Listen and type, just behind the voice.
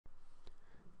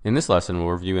In this lesson,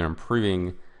 we'll review and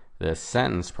improving the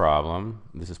sentence problem.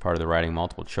 This is part of the writing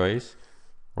multiple choice.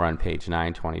 We're on page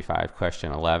 925,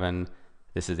 question 11.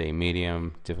 This is a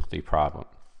medium difficulty problem.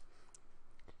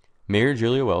 Mayor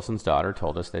Julia Wilson's daughter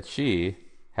told us that she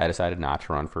had decided not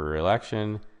to run for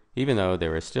re-election, even though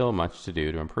there is still much to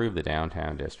do to improve the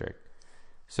downtown district.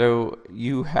 So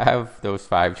you have those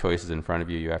 5 choices in front of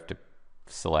you. You have to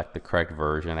select the correct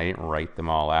version. I didn't write them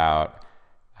all out.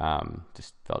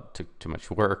 Just felt it took too much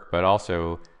work, but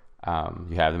also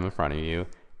you have them in front of you.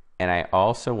 And I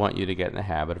also want you to get in the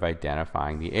habit of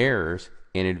identifying the errors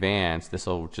in advance. This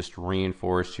will just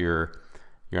reinforce your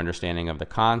understanding of the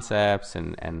concepts,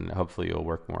 and hopefully you'll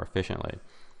work more efficiently.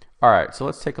 All right, so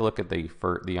let's take a look at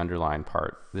the underlined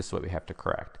part. This is what we have to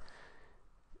correct.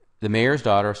 The mayor's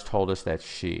daughter told us that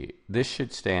she. This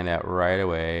should stand out right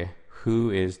away. Who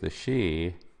is the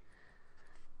she?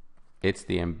 It's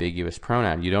the ambiguous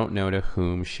pronoun. You don't know to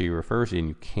whom she refers to, and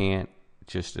you can't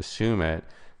just assume it.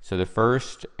 So the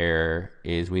first error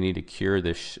is we need to cure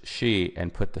the she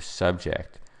and put the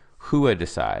subject. Who had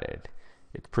decided?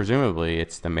 Presumably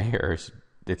it's the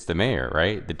mayor,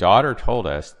 right? The daughter told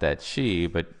us that she,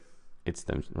 but it's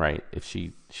the right. If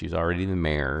she's already the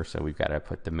mayor, so we've got to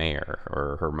put the mayor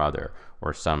or her mother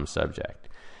or some subject.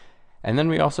 And then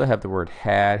we also have the word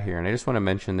had here, and I just want to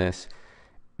mention this.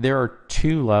 There are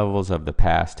 2 levels of the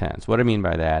past tense. What I mean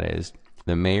by that is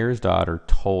the mayor's daughter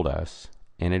told us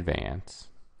in advance.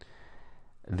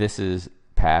 This is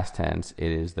past tense.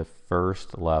 It is the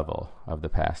first level of the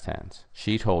past tense.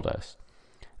 She told us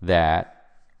that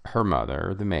her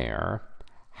mother, the mayor,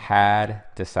 had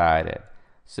decided.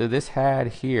 So this had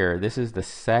here, this is the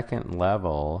second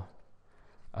level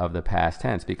of the past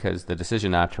tense because the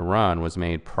decision not to run was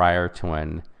made prior to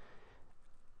when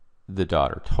the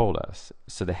daughter told us.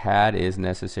 So the had is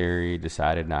necessary,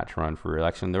 decided not to run for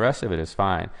re-election. The rest of it is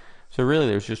fine. So really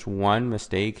there's just one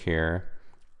mistake here,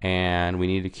 and we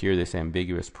need to cure this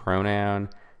ambiguous pronoun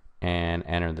and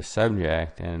enter the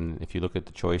subject. And if you look at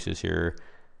the choices here,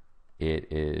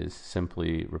 it is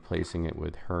simply replacing it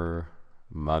with her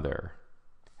mother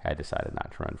had decided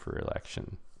not to run for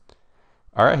re-election.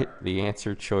 All right, the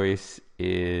answer choice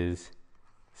is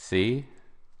C.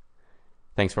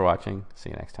 Thanks for watching.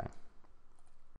 See you next time.